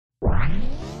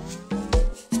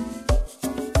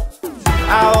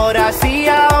Ahora sí,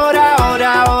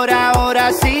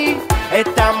 ahora sí.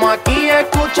 Estamos aquí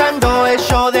escuchando el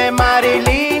show de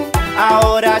Marilyn.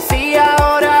 Ahora sí,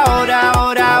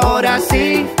 ahora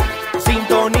sí.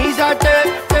 Sintonízate,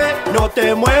 no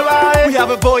te muevas. We have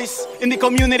a voice in the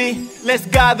community. Let's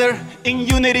gather in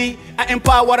unity and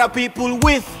empower our people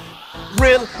with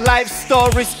real life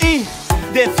stories.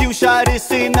 The future is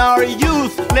in our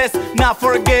youth. Let's not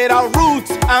forget our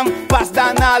roots and pass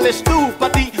that knowledge to pa'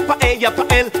 ti, pa' ella, pa'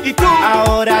 él y tú.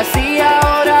 Ahora sí,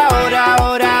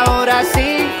 ahora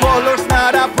sí. Color's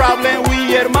not a problem,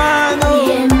 we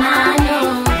hermanos.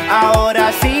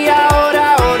 Ahora sí,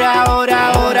 ahora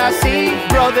sí.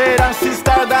 Brother and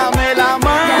sister, dame la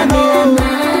mano.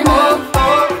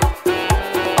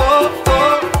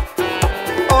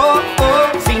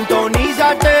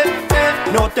 Sintonízate,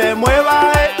 no te muevas.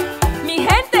 Mi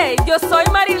gente, yo soy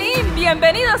Marilyn.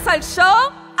 Bienvenidos al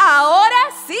show Ahora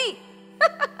Sí.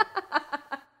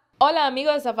 Hola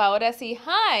amigos of Ahora Sí.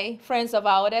 Hi, friends of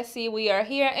Ahora Sí. We are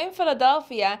here in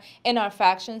Philadelphia in our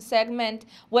fashion segment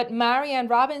with Marian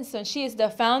Robinson. She is the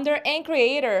founder and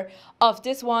creator of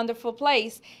this wonderful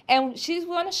place. And she's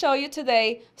going to show you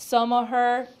today some of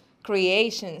her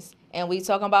creations. And we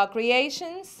talking about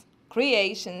creations.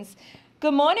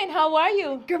 Good morning. How are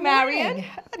you, Good Marian?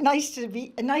 morning. Nice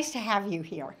to have you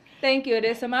here. Thank you. It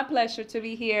is my pleasure to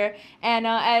be here. And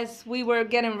as we were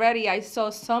getting ready, I saw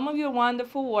some of your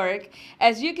wonderful work.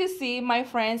 As you can see, my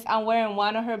friends, I'm wearing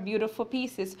one of her beautiful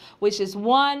pieces, which is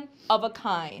one of a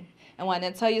kind. And when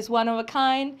I tell you it's one of a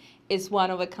kind, it's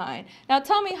one of a kind. Now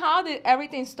tell me, how did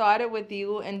everything started with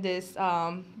you in this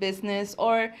business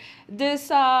or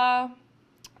this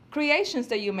creations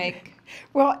that you make?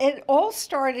 Well, it all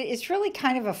started, it's really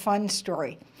kind of a fun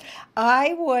story.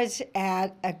 I was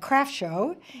at a craft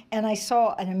show and I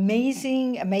saw an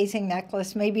amazing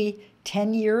necklace maybe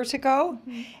 10 years ago.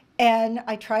 Mm-hmm. And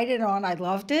I tried it on, I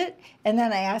loved it. And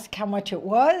then I asked how much it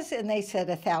was and they said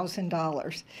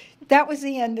 $1,000. That was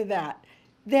the end of that.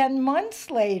 Then months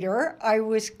later, I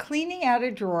was cleaning out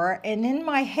a drawer and in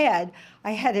my head,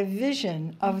 I had a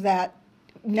vision of that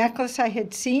necklace I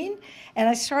had seen, and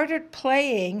I started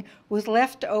playing with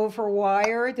leftover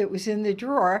wire that was in the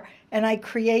drawer, and I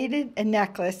created a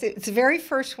necklace. It's the very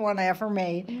first one I ever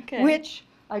made, okay, which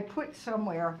I put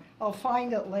somewhere. I'll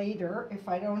find it later if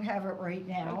I don't have it right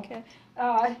now. Okay.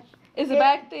 Is it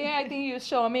back there? I think you were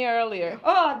showing me earlier.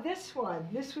 Oh, this one.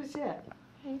 This was it.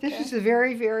 Okay. This was the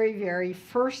very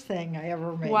first thing I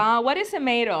ever made. Wow. What is it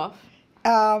made of?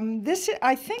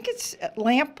 I think it's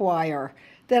lamp wire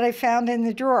that I found in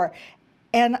the drawer.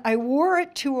 And I wore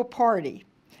it to a party.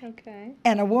 Okay.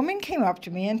 And a woman came up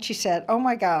to me and she said, "Oh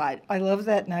my God, I love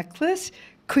that necklace.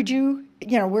 Could you,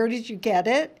 where did you get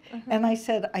it?" Uh-huh. And I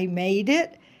said, "I made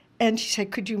it." And she said,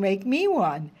 "Could you make me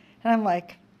one?" And I'm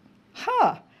like,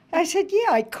 huh. I said,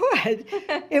 "Yeah, I could."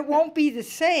 It won't be the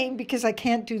same because I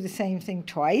can't do the same thing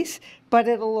twice, but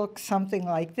it'll look something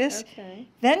like this. Okay.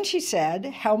 Then she said,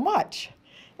 "How much?"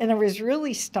 And I was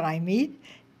really stymied.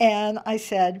 And I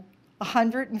said,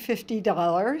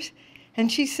 $150.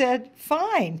 And she said,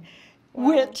 "Fine."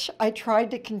 Wow. Which I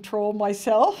tried to control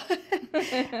myself.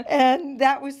 And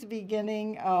that was the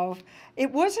beginning of,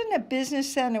 it wasn't a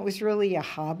business then, it was really a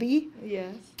hobby.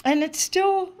 Yes. And it's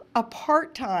still a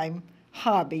part-time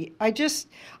hobby. I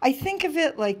think of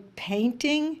it like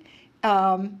painting.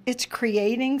 It's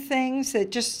creating things that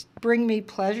just bring me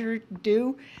pleasure to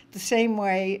do the same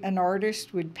way an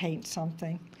artist would paint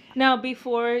something. Now,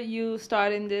 before you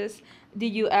started this,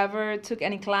 did you ever took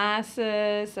any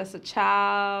classes as a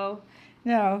child?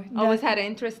 No. Always had an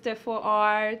interest for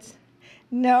art?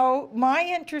 No, my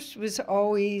interest was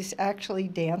always actually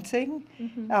dancing.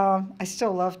 Mm-hmm. I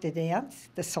still love to dance,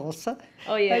 the salsa.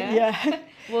 Oh, yeah? Yeah.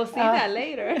 We'll see that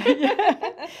later.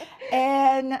 Yeah.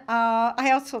 And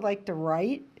I also like to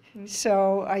write. Mm-hmm.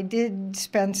 So I did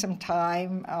spend some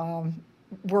time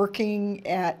working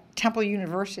at Temple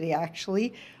University,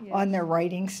 actually, yes, on their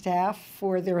writing staff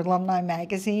for their alumni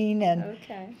magazine. And,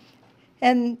 okay.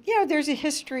 And there's a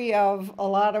history of a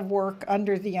lot of work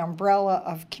under the umbrella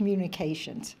of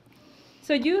communications.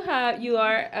 So you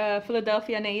are a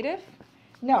Philadelphia native?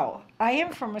 No, I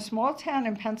am from a small town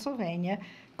in Pennsylvania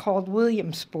called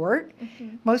Williamsport.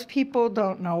 Mm-hmm. Most people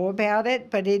don't know about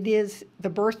it, but it is the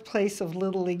birthplace of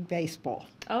Little League Baseball.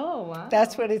 Oh, wow.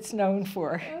 That's what it's known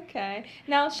for. Okay.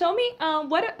 Now, show me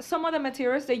what are some of the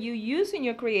materials that you use in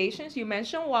your creations. You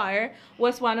mentioned wire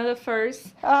was one of the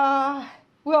first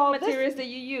materials that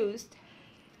you used.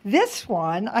 This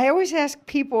one, I always ask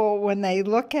people when they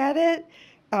look at it,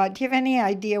 do you have any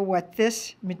idea what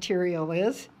this material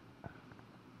is?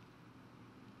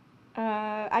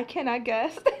 I cannot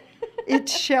guess.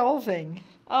 It's shelving.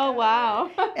 Oh,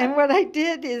 wow. And what I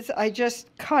did is I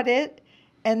just cut it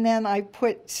and then I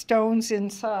put stones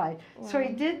inside. So I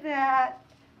did that.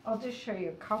 I'll just show you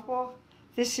a couple.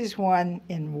 This is one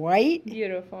in white.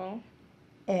 Beautiful.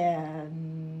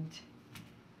 And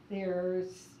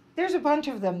there's a bunch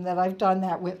of them that I've done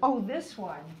that with. Oh, this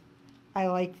one. I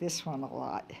like this one a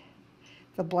lot.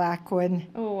 The black one.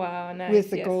 Oh, wow, nice.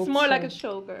 With the gold It's more like a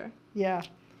stone. choker. Yeah.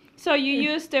 So you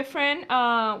use different,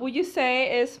 would you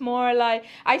say it's more like,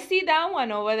 I see that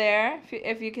one over there,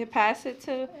 if you could pass it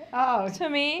to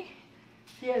me.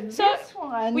 Yeah, So, this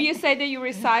one. Would you say that you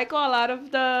recycle a lot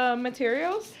of the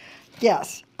materials?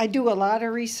 Yes, I do a lot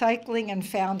of recycling and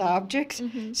found objects.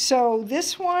 So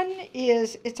this one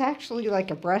it's actually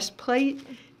like a breastplate,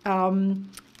 and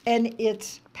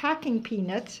it's packing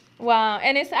peanuts. Wow,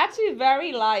 and it's actually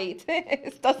very light.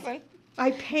 It doesn't.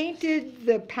 I painted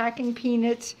the packing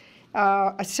peanuts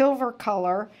a silver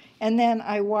color, and then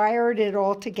I wired it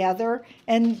all together.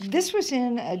 And this was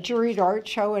in a juried art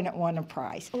show, and it won a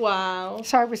prize. Wow.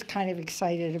 So I was kind of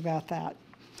excited about that.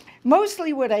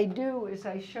 Mostly what I do is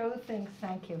I show things,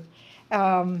 thank you,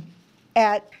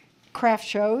 at craft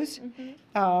shows.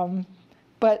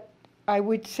 But I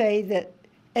would say that,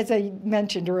 as I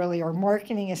mentioned earlier,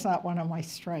 marketing is not one of my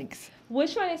strengths.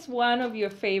 Which one is one of your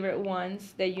favorite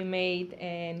ones that you made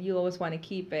and you always want to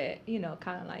keep it,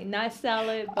 kind of like not sell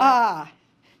it? But...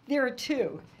 There are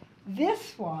two.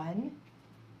 This one,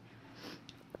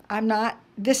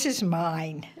 this is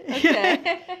mine.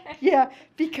 Okay. Yeah,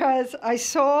 because I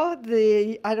saw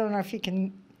I don't know if you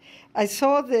can, I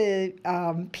saw the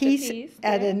piece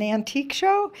at an antique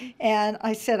show, and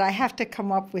I said I have to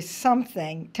come up with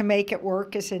something to make it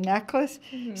work as a necklace.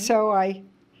 So I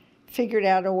figured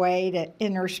out a way to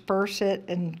intersperse it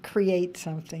and create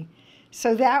something.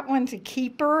 So that one's a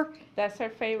keeper. That's her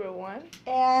favorite one.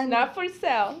 And not for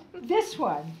sale. This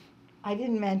one, I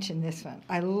didn't mention this one.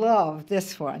 I love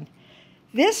this one.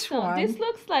 This one. This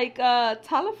looks like a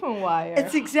telephone wire.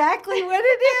 It's exactly what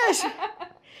it is.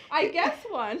 I guess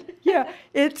one. Yeah,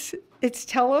 it's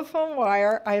telephone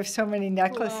wire. I have so many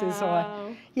necklaces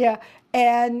on. Yeah,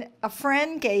 and a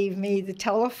friend gave me the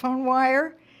telephone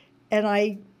wire, and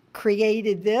I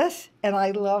created this, and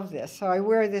I love this. So I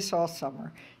wear this all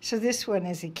summer. So this one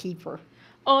is a keeper.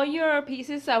 All your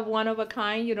pieces are one of a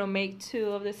kind? You don't make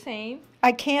two of the same?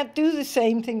 I can't do the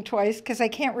same thing twice because I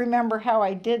can't remember how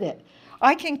I did it.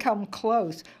 I can come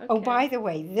close. Okay. Oh, by the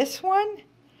way, this one,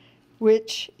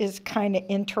 which is kind of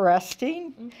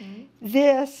interesting,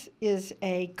 this is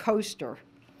a coaster.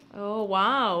 Oh,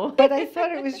 wow. But I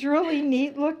thought it was really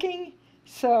neat looking,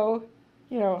 so,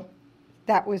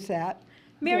 that was that.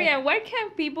 Marian, where can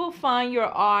people find your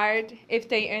art if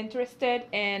they're interested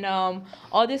in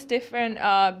all these different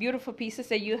beautiful pieces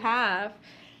that you have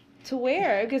to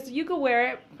wear? Because you could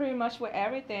wear it pretty much with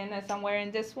everything, as I'm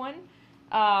wearing this one.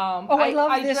 I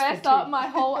love this. I dressed up my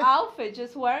whole outfit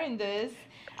just wearing this.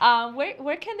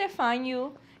 Where can they find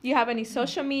you? You have any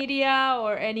social media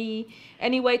or any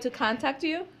way to contact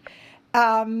you?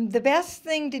 The best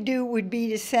thing to do would be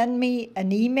to send me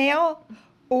an email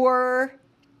or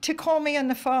to call me on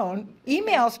the phone.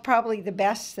 Email's probably the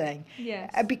best thing.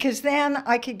 Yes. Because then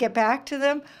I could get back to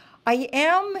them. I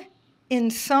am in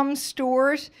some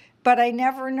stores, but I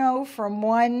never know from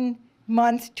one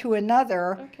month to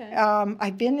another. Okay.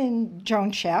 I've been in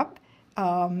Joan Shep, but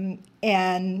I'm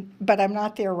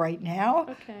not there right now.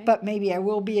 Okay. But maybe I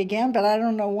will be again, but I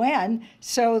don't know when.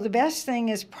 So the best thing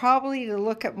is probably to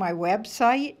look at my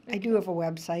website. I do have a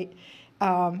website.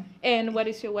 And what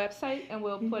is your website? And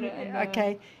we'll put it in the...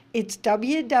 Okay. It's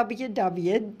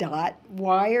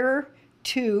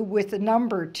www.wire2 with the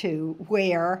number 2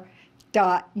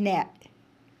 wear.net.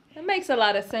 That makes a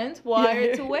lot of sense.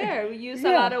 Wire to wear. We use a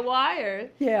lot of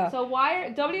wire. Yeah. So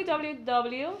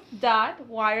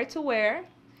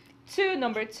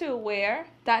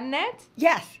www.wire2wear.wear.net.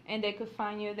 Yes. And they could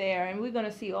find you there. And we're going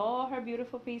to see all her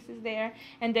beautiful pieces there.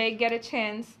 And they get a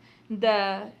chance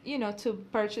to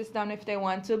purchase them if they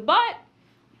want to. But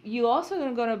you also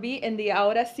are going to be in the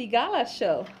Ahora Si Gala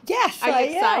show. Yes, I am. Are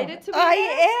you excited to be there?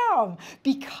 I am,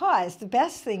 because the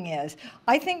best thing is,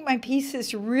 I think my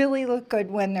pieces really look good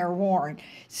when they're worn.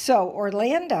 So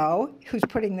Orlando, who's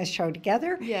putting this show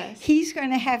together, he's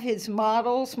going to have his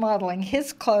models modeling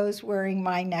his clothes wearing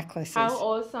my necklaces. How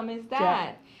awesome is that?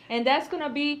 Yeah. And that's going to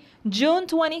be June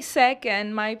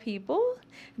 22nd, my people.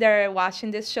 They're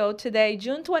watching this show today.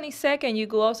 June 22nd, you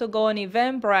could also go on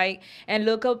Eventbrite and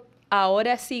look up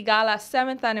Ahora Si Gala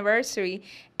 7th anniversary,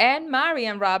 and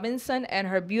Marian Robinson and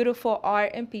her beautiful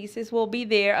art and pieces will be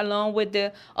there along with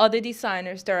the other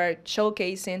designers that are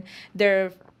showcasing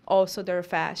their also their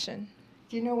fashion.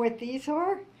 Do you know what these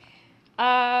are?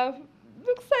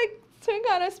 Looks like some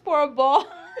kind of sport ball.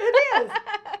 It is.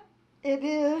 It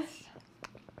is.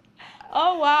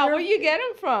 Oh, wow. Where you get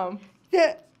them from?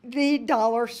 The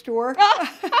dollar store.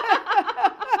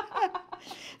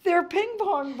 They're ping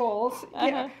pong balls,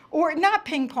 yeah, or not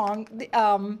ping pong,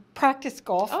 practice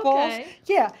golf balls.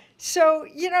 Yeah. So,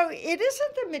 you know, it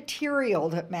isn't the material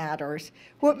that matters.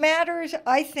 What matters,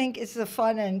 I think, is the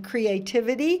fun and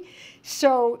creativity.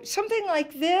 So something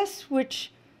like this,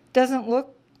 which doesn't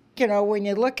look, you know, when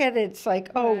you look at it, it's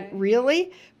like, oh,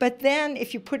 really? But then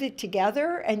if you put it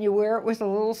together and you wear it with a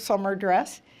little summer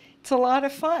dress, it's a lot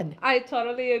of fun. I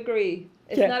totally agree.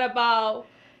 It's not about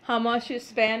how much you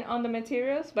spend on the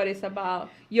materials, but it's about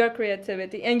your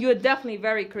creativity. And you're definitely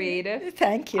very creative.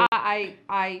 Thank you.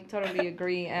 I totally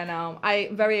agree. And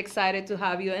I'm very excited to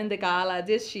have you in the gala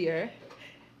this year.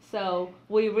 So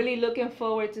we're really looking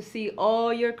forward to see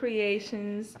all your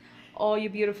creations, all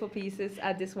your beautiful pieces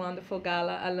at this wonderful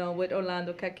gala, along with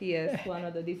Orlando Caquias, one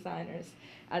of the designers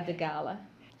at the gala.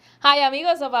 Hi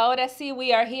amigos of Ahora Si,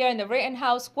 we are here in the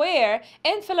Rittenhouse Square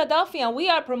in Philadelphia, and we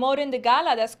are promoting the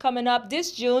gala that's coming up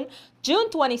this June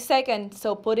 22nd,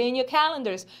 so put in your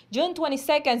calendars. June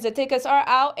 22nd, the tickets are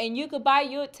out, and you could buy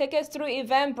your tickets through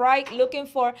Eventbrite looking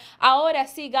for Ahora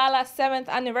Si Gala 7th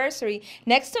anniversary.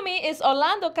 Next to me is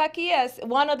Orlando Caquias,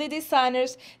 one of the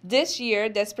designers this year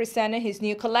that's presenting his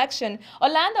new collection.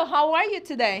 Orlando, how are you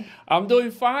today? I'm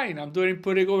doing fine. I'm doing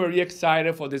pretty good. Very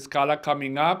excited for this gala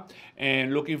coming up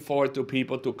and looking forward to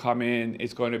people to come in.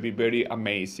 It's going to be very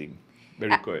amazing.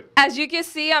 Very good. As you can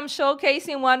see, I'm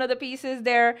showcasing one of the pieces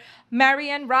there.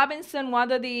 Marian Robinson,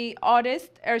 one of the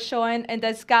artists, are showing in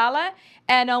this gala.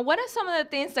 And what are some of the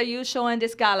things that you show in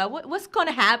this gala? What's going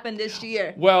to happen this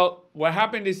year? Well, what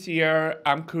happened this year,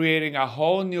 I'm creating a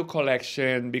whole new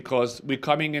collection because we're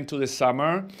coming into the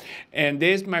summer. And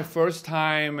this is my first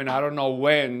time, and I don't know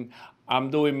when, I'm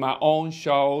doing my own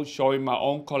show, showing my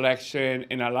own collection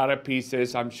in a lot of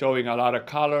pieces. I'm showing a lot of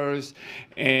colors,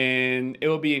 and it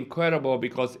will be incredible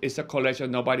because it's a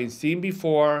collection nobody's seen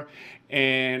before,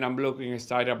 and I'm looking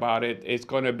excited about it. It's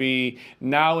going to be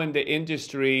now in the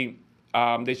industry.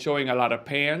 They're showing a lot of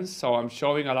pants, so I'm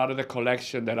showing a lot of the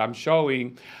collection that I'm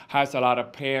showing has a lot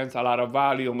of pants, a lot of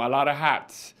volume, a lot of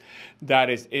hats. That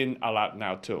is in a lot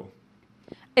now too.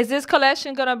 Is this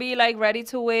collection going to be like ready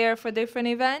to wear for different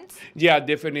events? Yeah,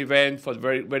 different events for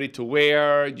very ready to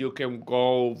wear. You can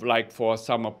go like for a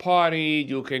summer party.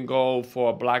 You can go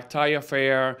for a black tie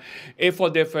affair. It's for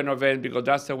different events because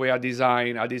that's the way I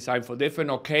design. I design for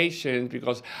different occasions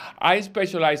because I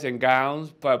specialize in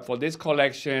gowns. But for this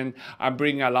collection, I'm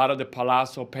bringing a lot of the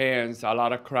palazzo pants, a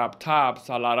lot of crop tops,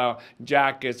 a lot of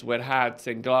jackets with hats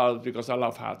and gloves because I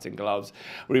love hats and gloves.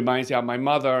 Reminds me of my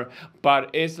mother. But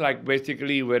it's like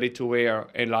basically ready to wear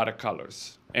in a lot of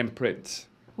colors and prints.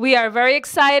 We are very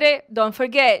excited. Don't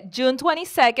forget, June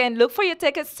 22nd, look for your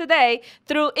tickets today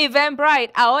through Eventbrite,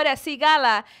 Ahora Si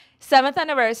Gala, 7th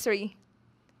anniversary.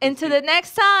 Until the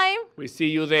next time. We see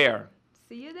you there.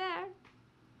 See you there.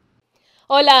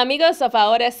 Hola amigos of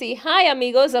Ahora Si. Hi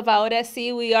amigos of Ahora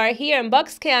Si. We are here in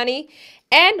Bucks County,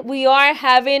 and we are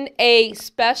having a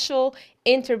special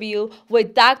interview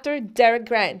with Dr. Derick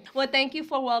Grant. Well, thank you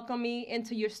for welcoming me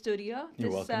into your studio.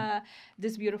 You're welcome.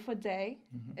 This beautiful day.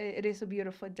 It is a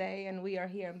beautiful day, and we are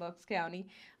here in Bucks County.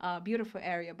 Beautiful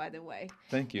area, by the way.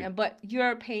 Thank you. But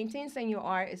your paintings and your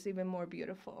art is even more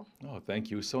beautiful. Oh, thank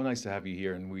you. So nice to have you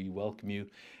here, and we welcome you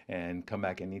and come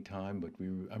back anytime, but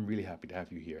I'm really happy to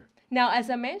have you here. Now, as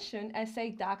I mentioned, I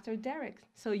say Dr. Derick.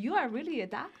 So you are really a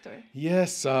doctor.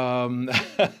 Yes,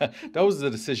 that was a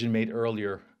decision made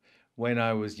earlier. When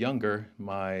I was younger,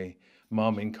 my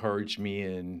mom encouraged me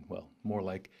in, well, more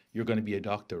like, you're going to be a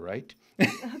doctor, right?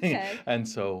 Okay. And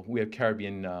so we have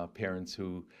Caribbean parents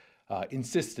who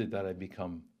insisted that I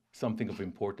become something of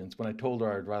importance. When I told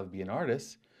her I'd rather be an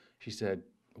artist, she said,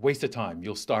 waste of time,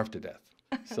 you'll starve to death.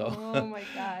 So, Oh my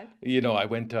God. you know,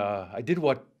 I did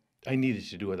what I needed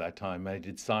to do at that time. I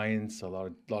did science, a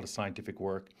lot of scientific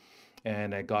work,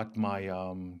 and I got my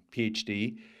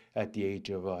PhD at the age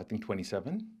of, I think,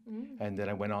 27. And then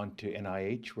I went on to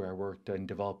NIH, where I worked in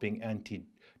developing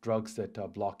anti-drugs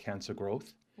that block cancer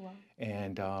growth. Wow.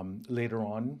 And later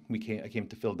on, I came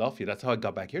to Philadelphia. That's how I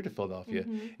got back here to Philadelphia,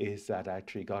 is that I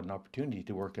actually got an opportunity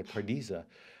to work at Cardiza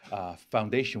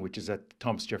Foundation, which is at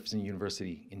Thomas Jefferson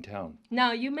University in town.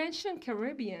 Now, you mentioned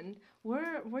Caribbean.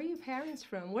 Where are your parents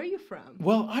from? Where are you from?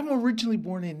 Well, I'm originally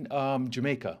born in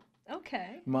Jamaica.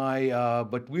 Okay.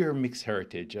 But we're mixed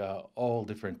heritage, all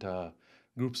different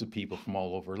groups of people from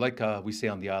all over. Like we say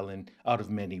on the island, out of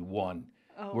many, one.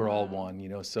 We're all one, you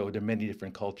know, so there are many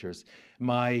different cultures.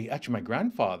 Actually, my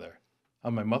grandfather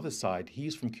on my mother's side,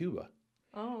 he's from Cuba.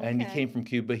 Oh, And he came from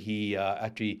Cuba. He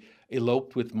actually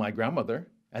eloped with my grandmother,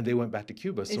 and they went back to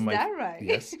Cuba. So Is that right?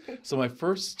 Yes. So my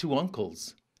first two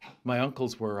uncles, my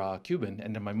uncles were Cuban,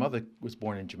 and then my mother was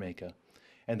born in Jamaica.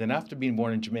 And then after being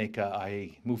born in Jamaica,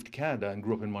 I moved to Canada and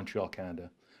grew up in Montreal, Canada.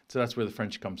 So that's where the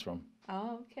French comes from.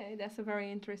 Oh, okay. That's a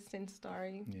very interesting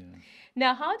story. Yeah.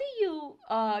 Now, how do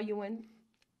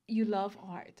you love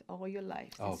art all your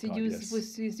life since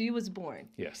since you was born?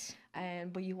 Yes.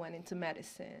 But you went into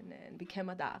medicine and became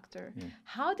a doctor. Yeah.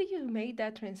 How do you make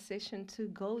that transition to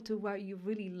go to where you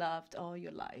really loved all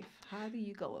your life? How do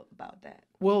you go about that?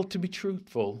 Well, to be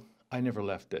truthful, I never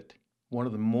left it. One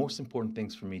of the most important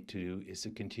things for me to do is to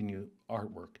continue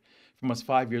artwork. From I was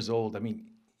 5 years old, I mean,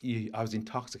 I was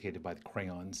intoxicated by the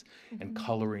crayons and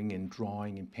coloring and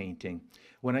drawing and painting.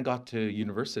 When I got to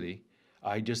university,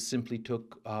 I just simply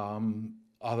took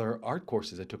other art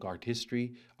courses. I took art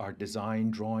history, art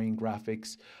design, drawing,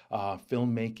 graphics,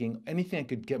 filmmaking, anything I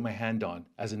could get my hand on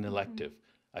as an elective.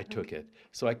 I took it.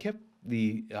 So I kept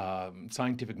the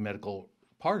scientific medical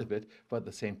part of it, but at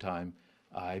the same time,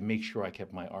 I make sure I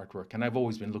kept my artwork. And I've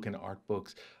always been looking at art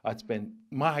books.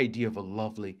 My idea of a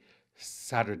lovely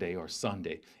Saturday or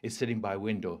Sunday is sitting by a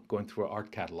window, going through an art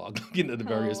catalog, looking at the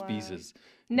various pieces.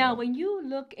 Now, when you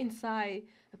look inside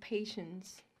a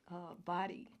patient's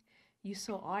body, you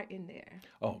saw art in there.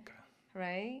 Oh, okay.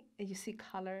 Right? And you see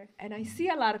color. And I see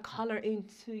a lot of color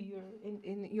into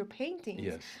in your paintings.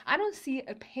 Yes. I don't see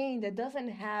a paint that doesn't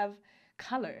have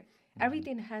color.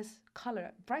 Everything has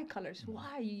color, bright colors.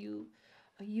 Why you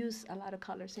use a lot of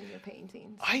colors in your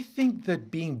paintings? I think that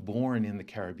being born in the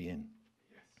Caribbean,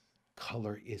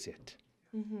 color is it.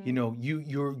 You know,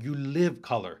 you live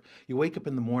color. You wake up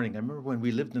in the morning. I remember when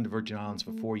we lived in the Virgin Islands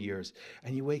for 4 years,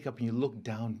 and you wake up and you look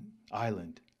down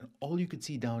island, and all you could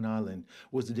see down island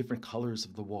was the different colors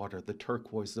of the water, the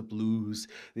turquoise, the blues,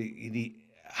 the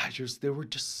azures. They were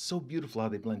just so beautiful how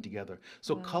they blend together.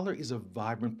 So color is a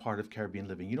vibrant part of Caribbean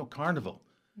living. You know, Carnival.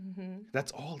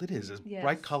 That's all it is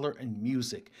bright color and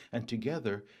music. And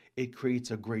together, it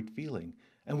creates a great feeling.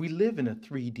 And we live in a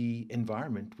 3D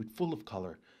environment full of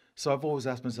color. So I've always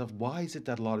asked myself, why is it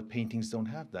that a lot of paintings don't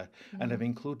have that? And I've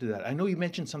included that. I know you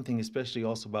mentioned something especially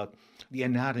also about the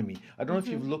anatomy. I don't know if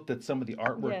you've looked at some of the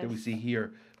artwork that we see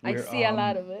here. Where, I see a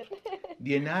lot of it.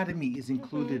 The anatomy is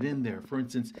included in there. For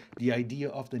instance, the idea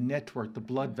of the network, the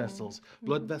blood vessels.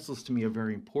 Blood vessels to me are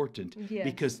very important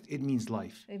because it means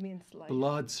life. It means life.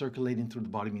 Blood circulating through the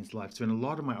body means life. So in a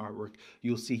lot of my artwork,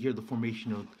 you'll see here the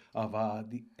formation of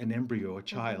an embryo, a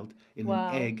child, in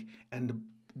an egg, and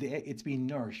it's being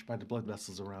nourished by the blood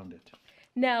vessels around it.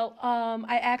 Now,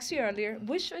 I asked you earlier,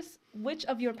 which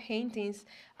of your paintings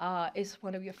is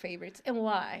one of your favorites and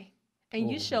why? And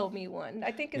you showed me one.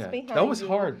 I think it's behind you. That was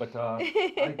hard, but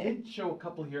I did show a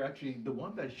couple here. Actually, the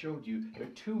one that I showed you, there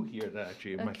are two here that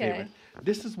actually are my favorite.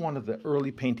 This is one of the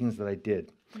early paintings that I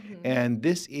did. And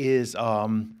this is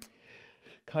kind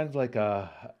of like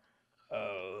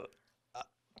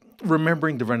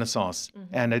remembering the Renaissance.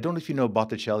 And I don't know if you know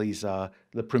Botticelli's La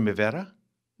Primavera.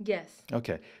 Yes.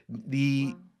 Okay.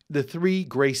 The three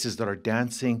graces that are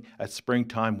dancing at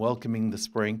springtime, welcoming the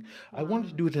spring. I wanted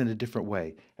to do it in a different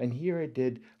way. And here I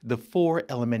did the 4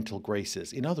 elemental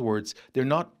graces. In other words, they're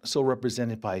not so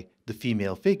represented by the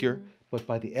female figure, but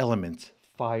by the elements: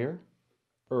 fire,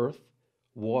 earth,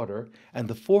 water, and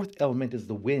the 4th element is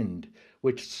the wind,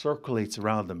 which circulates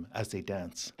around them as they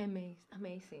dance.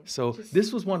 Amazing. So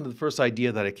this was one of the first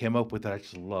ideas that I came up with that I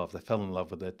just loved. I fell in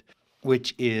love with it,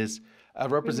 which is a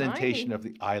representation of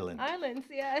the island. Islands,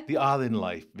 yeah. The island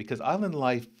life. Because island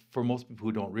life, for most people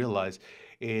who don't realize,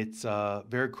 it's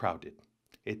very crowded.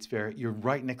 You're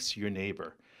right next to your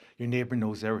neighbor. Your neighbor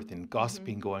knows everything,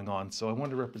 gossiping going on. So I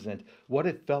want to represent what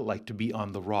it felt like to be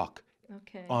on the rock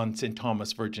on St.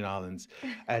 Thomas, Virgin Islands,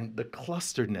 and the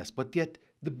clusteredness, but yet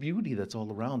the beauty that's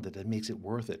all around it that makes it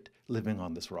worth it living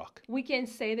on this rock. We can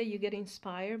say that you get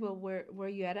inspired, but where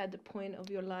you at the point of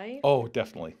your life? Oh,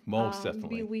 definitely. Most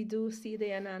definitely. We do see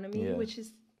the anatomy, which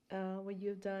is what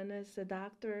you've done as a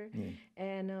doctor,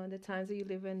 and the times that you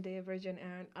live in the Virgin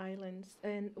Islands.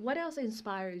 And what else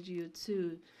inspires you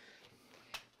to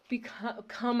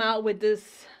come out with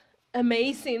this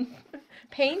amazing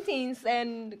paintings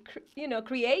and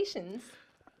creations?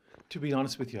 To be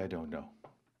honest with you, I don't know.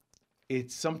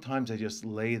 It's sometimes I just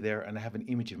lay there and I have an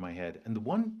image in my head. And the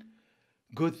one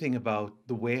good thing about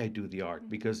the way I do the art,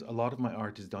 because a lot of my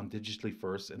art is done digitally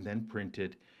first and then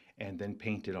printed and then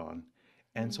painted on.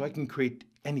 And so I can create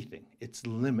anything. It's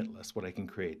limitless what I can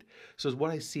create. So it's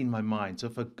what I see in my mind. So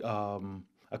if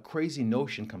a crazy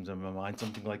notion comes in my mind,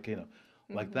 something like,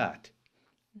 like that.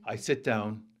 I sit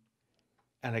down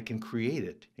and I can create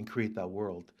it and create that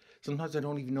world. Sometimes I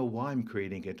don't even know why I'm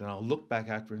creating it, and I'll look back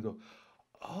after and go,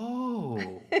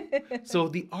 oh. So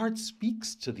the art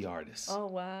speaks to the artist. Oh,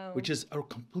 wow. Which is a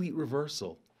complete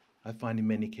reversal, I find, in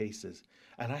many cases.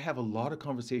 And I have a lot of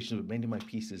conversations with many of my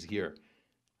pieces here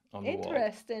on the wall.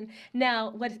 Interesting. Now,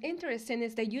 what's interesting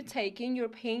is that you're taking your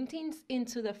paintings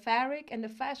into the fabric and the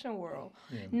fashion world.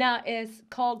 Yeah. Now, it's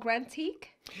called Grantique?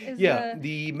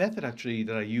 The method actually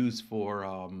that I use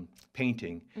for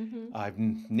painting, I've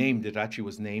named it, actually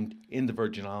was named in the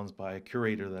Virgin Islands by a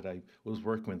curator that I was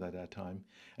working with at that time.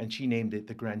 And she named it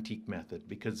the Grantique method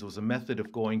because it was a method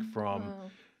of going from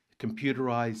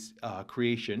computerized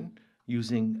creation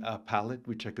using a palette,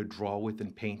 which I could draw with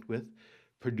and paint with,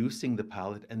 producing the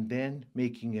palette, and then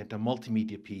making it a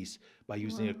multimedia piece by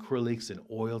using acrylics and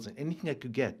oils and anything I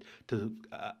could get to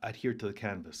adhere to the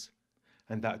canvas.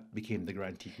 And that became the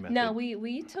Grantique method. Now,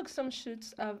 we took some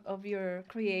shoots of your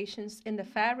creations in the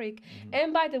fabric.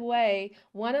 And by the way,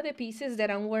 one of the pieces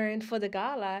that I'm wearing for the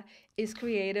gala is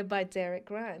created by Derick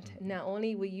Grant. Not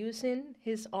only we're using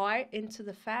his art into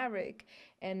the fabric,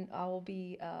 and I will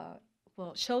be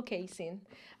showcasing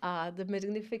the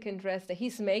magnificent dress that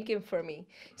he's making for me.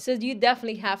 So you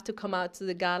definitely have to come out to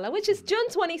the gala, which is June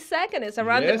 22nd. It's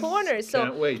around the corner. So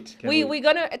can't wait. We're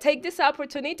going to take this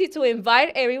opportunity to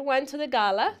invite everyone to the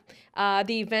gala.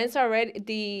 The events are already,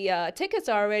 the tickets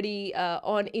are already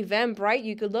on Eventbrite.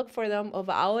 You could look for them of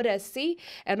Ahora Si,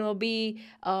 and it'll be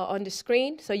on the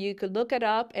screen. So you could look it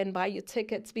up and buy your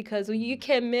tickets because you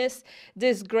can't miss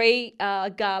this great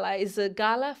gala. It's a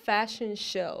gala fashion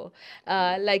show.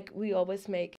 Like we always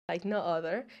make, like no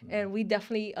other. And we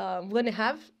definitely going to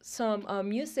have some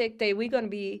music that we're going to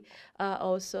be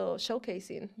also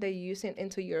showcasing that you're using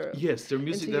into your... Yes, they're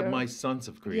music that my sons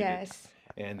have created. Yes.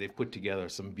 And they've put together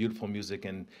some beautiful music.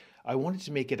 And I wanted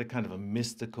to make it a kind of a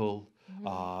mystical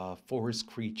forest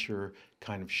creature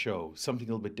kind of show, something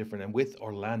a little bit different. And with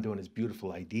Orlando and his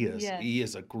beautiful ideas, he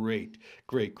is a great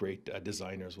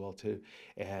designer as well too.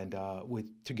 And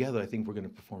together, I think we're going to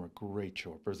perform a great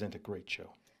show, present a great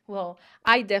show. Well,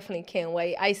 I definitely can't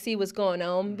wait. I see what's going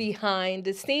on behind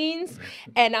the scenes,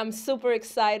 and I'm super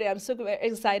excited. I'm super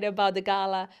excited about the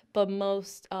gala, but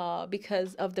most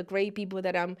because of the great people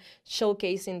that I'm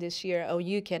showcasing this year. Oh,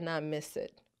 you cannot miss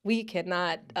it. We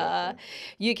cannot,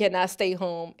 you cannot stay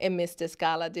home and miss this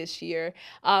gala this year.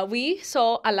 We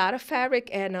saw a lot of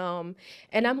fabric, and I'm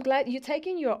glad you're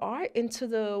taking your art into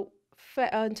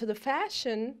the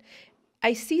fashion.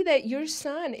 I see that your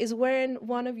son is wearing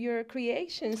one of your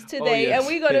creations today, and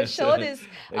we're going to show this,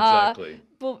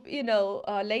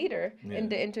 later in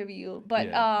the interview.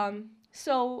 But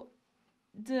so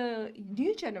the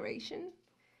new generation,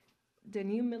 the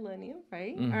new millennium,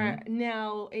 right, are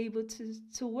now able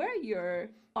to wear your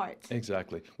art.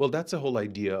 Exactly. Well, that's the whole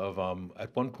idea of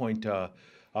at one point.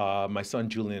 My son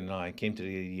Julyan and I came to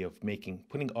the idea of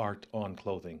putting art on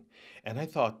clothing, and I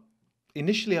thought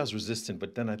initially I was resistant,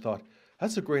 but then I thought,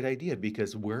 that's a great idea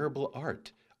because wearable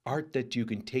art that you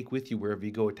can take with you wherever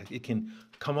you go, it can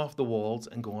come off the walls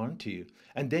and go on to you.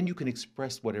 And then you can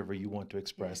express whatever you want to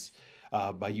express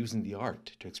by using the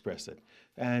art to express it.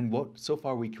 And so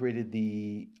far we created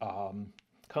the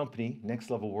company, Next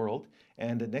Level World.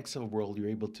 And at Next Level World, you're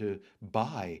able to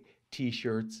buy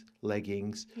T-shirts,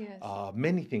 leggings,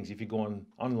 many things. If you go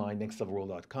online,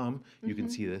 nextlevelworld.com, you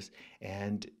can see this.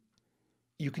 And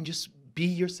you can just be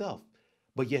yourself,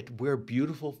 but yet wear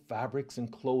beautiful fabrics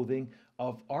and clothing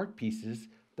of art pieces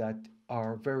that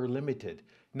are very limited.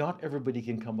 Not everybody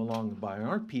can come along and buy an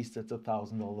art piece that's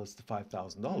 $1,000 to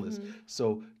 $5,000.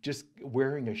 So just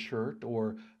wearing a shirt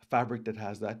or fabric that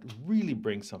has that really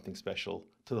brings something special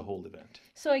to the whole event.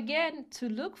 So again, to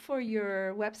look for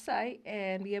your website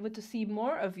and be able to see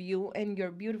more of you and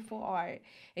your beautiful art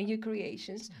and your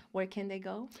creations, where can they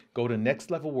go? Go to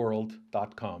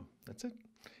nextlevelworld.com. That's it.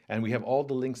 And we have all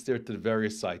the links there to the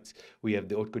various sites. We have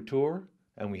the haute couture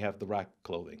and we have the rack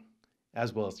clothing,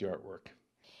 as well as the artwork.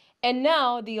 And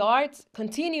now the arts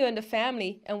continue in the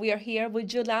family, and we are here with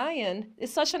Julyan.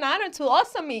 It's such an honor to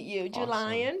also meet you,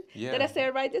 Julyan. Yeah. Did I say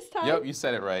it right this time? Yep, you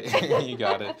said it right. You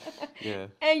got it. Yeah.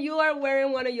 And you are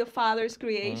wearing one of your father's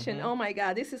creation. Oh my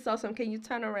God, this is awesome. Can you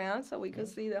turn around so we can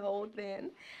see the whole thing?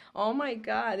 Oh my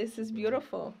God, this is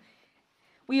beautiful.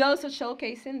 We also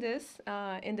showcasing this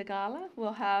in the gala.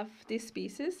 We'll have these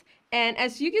pieces. And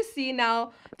as you can see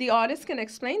now, the artist can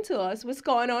explain to us what's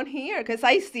going on here, because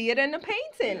I see it in the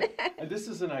painting. Yeah. And this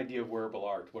is an idea of wearable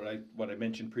art. What I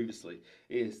mentioned previously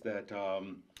is that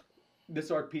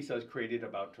this art piece I was created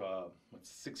about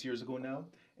 6 years ago now.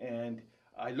 And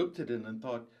I looked at it and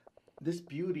thought, this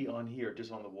beauty on here,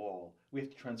 just on the wall, we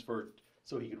have to transfer it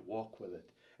so he could walk with it.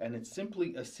 And it's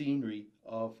simply a scenery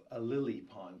of a lily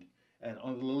pond. And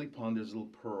on the lily pond, there's a little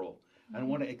pearl. And I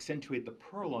want to accentuate the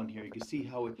pearl on here. You can see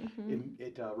how it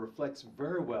reflects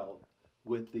very well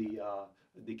with the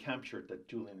camp shirt that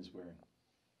Julyan is wearing.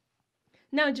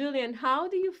 Now, Julyan, how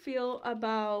do you feel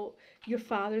about your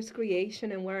father's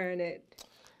creation and wearing it?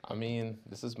 I mean,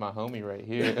 this is my homie right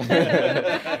here.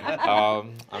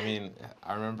 I mean,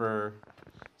 I remember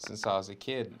since I was a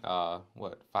kid, 5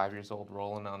 years old,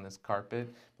 rolling on this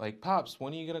carpet, like, Pops,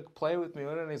 when are you going to play with me?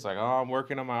 And he's like, oh, I'm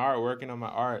working on my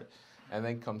art. And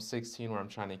then come 16, where I'm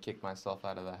trying to kick myself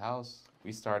out of the house,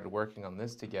 we started working on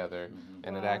this together,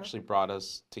 and it actually brought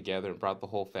us together and brought the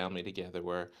whole family together,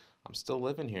 where I'm still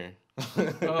living here.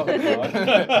 Oh, God.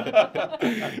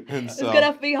 And It's so,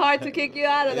 going to be hard to kick you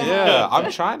out of the house. yeah,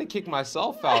 I'm trying to kick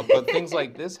myself out, but things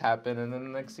like this happen, and then the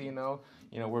next thing you know,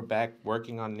 we're back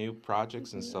working on new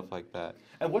projects and stuff like that.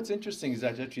 And what's interesting is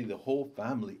that actually the whole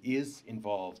family is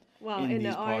involved in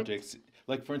these projects.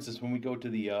 Like, for instance, when we go to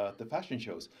the fashion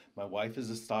shows, my wife is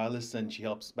a stylist and she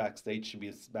helps backstage. She'll be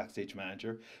a backstage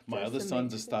manager. My other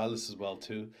son's a stylist as well,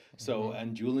 too. So,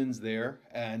 and Julyan's there.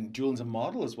 And Julyan's a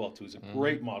model as well, too. He's a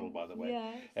great model, by the way.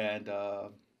 Yes. And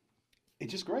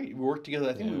it's just great. We work together.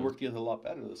 I think we work together a lot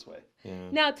better this way. Yeah.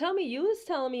 Now, tell me, you was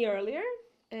telling me earlier,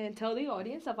 and tell the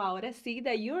audience of Ahora Si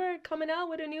that you're coming out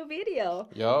with a new video.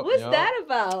 What's that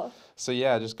about? So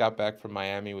yeah, I just got back from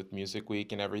Miami with Music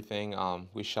Week and everything.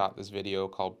 We shot this video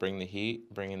called Bringing the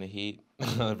Heat, bringing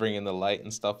the light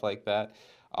and stuff like that.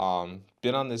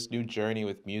 Been on this new journey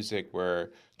with music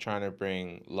where trying to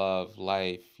bring love,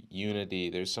 life, unity.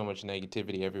 There's so much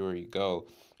negativity everywhere you go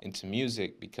into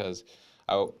music because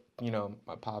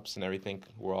my pops and everything,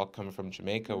 we're all coming from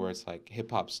Jamaica, where it's like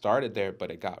hip-hop started there, but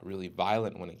it got really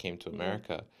violent when it came to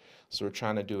America. So we're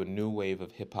trying to do a new wave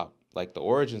of hip-hop, like the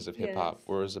origins of hip-hop,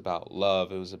 where it was about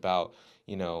love, it was about,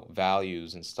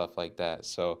 values and stuff like that.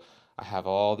 So I have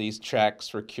all these tracks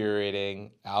for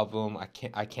curating, album. I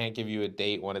can't give you a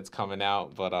date when it's coming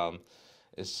out, but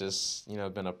it's just,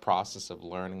 been a process of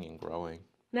learning and growing.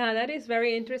 Now, that is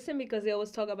very interesting because they always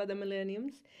talk about the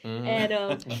millenniums and,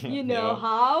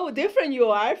 how different you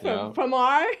are from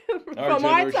our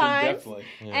times.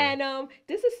 And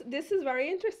this is very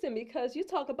interesting because you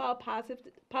talk about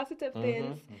positive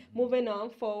things moving on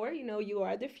forward. You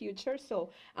are the future. So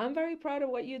I'm very proud of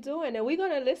what you're doing. And we're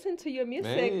going to listen to your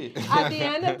music at the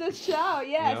end of the show.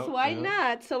 Yes, why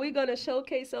not? So we're going to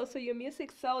showcase also your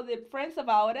music so the friends of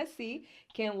Ahora Si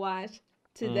can watch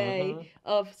today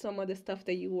of some of the stuff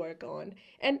that you work on.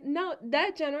 And now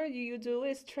that genre you do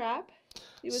is trap.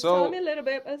 You was telling me a little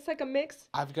bit. It's like a mix.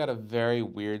 I've got a very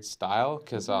weird style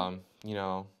because I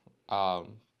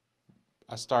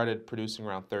started producing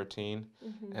around 13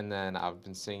 and then I've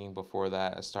been singing before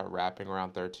that. I started rapping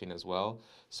around 13 as well.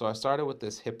 So I started with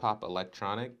this hip hop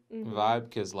electronic vibe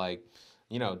because I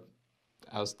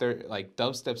was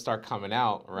dubstep started coming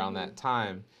out around that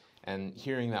time. And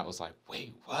hearing that was like,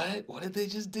 wait, what? What did they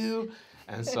just do?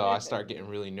 And so I started getting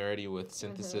really nerdy with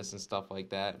synthesis and stuff like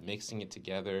that, mixing it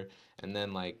together. And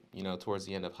then towards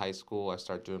the end of high school, I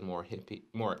started doing more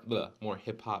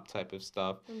hip hop type of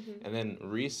stuff. And then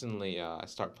recently I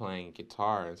started playing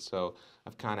guitar. And so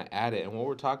I've kind of added. And what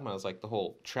we're talking about is like the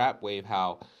whole trap wave,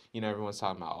 how, everyone's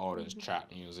talking about, oh, there's trap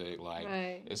music,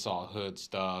 it's all hood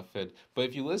stuff. But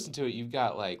if you listen to it, you've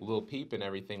got like Lil Peep and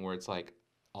everything where it's like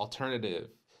alternative.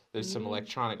 There's some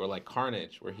electronic, or like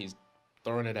Carnage, where he's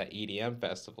throwing it at EDM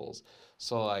festivals.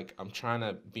 So I'm trying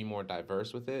to be more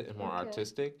diverse with it and more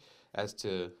artistic as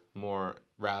to more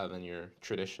rather than your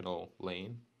traditional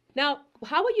lane. Now,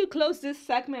 how will you close this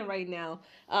segment right now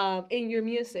in your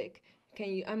music?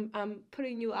 Can you? I'm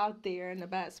putting you out there in a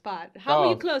bad spot. How will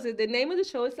you close it? The name of the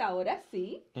show is Ahora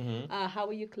Si. How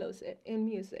will you close it in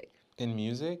music? In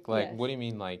music? What do you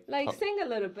mean, Like sing a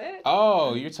little bit.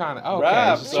 Oh, you're trying to, okay,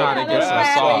 rap. just trying to get some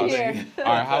songs. Right all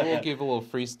right, how will give a little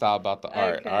freestyle about the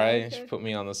art, all right? Okay. Put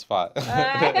me on the spot.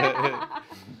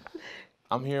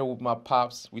 I'm here with my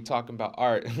pops. We talking about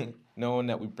art, knowing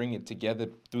that we bring it together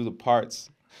through the parts.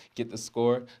 Get the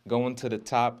score, going to the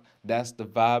top, that's the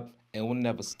vibe. And we'll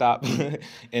never stop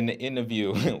in the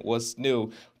interview. What's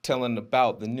new? Telling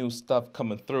about the new stuff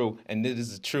coming through. And it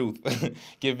is the truth.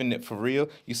 Giving it for real.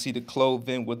 You see the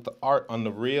clothing with the art on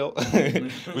the reel.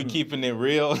 We keeping it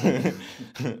real.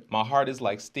 My heart is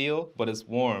like steel, but it's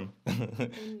warm.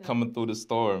 Coming through the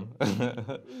storm. Nice.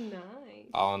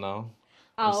 I don't know.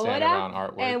 I'm standing around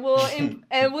artwork.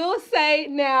 And we'll say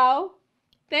now,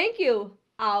 thank you.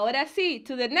 Ahora Si.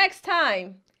 To the next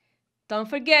time. Don't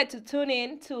forget to tune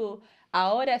in to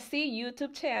Ahora Si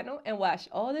YouTube channel and watch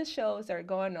all the shows that are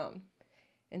going on.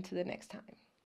 Until the next time.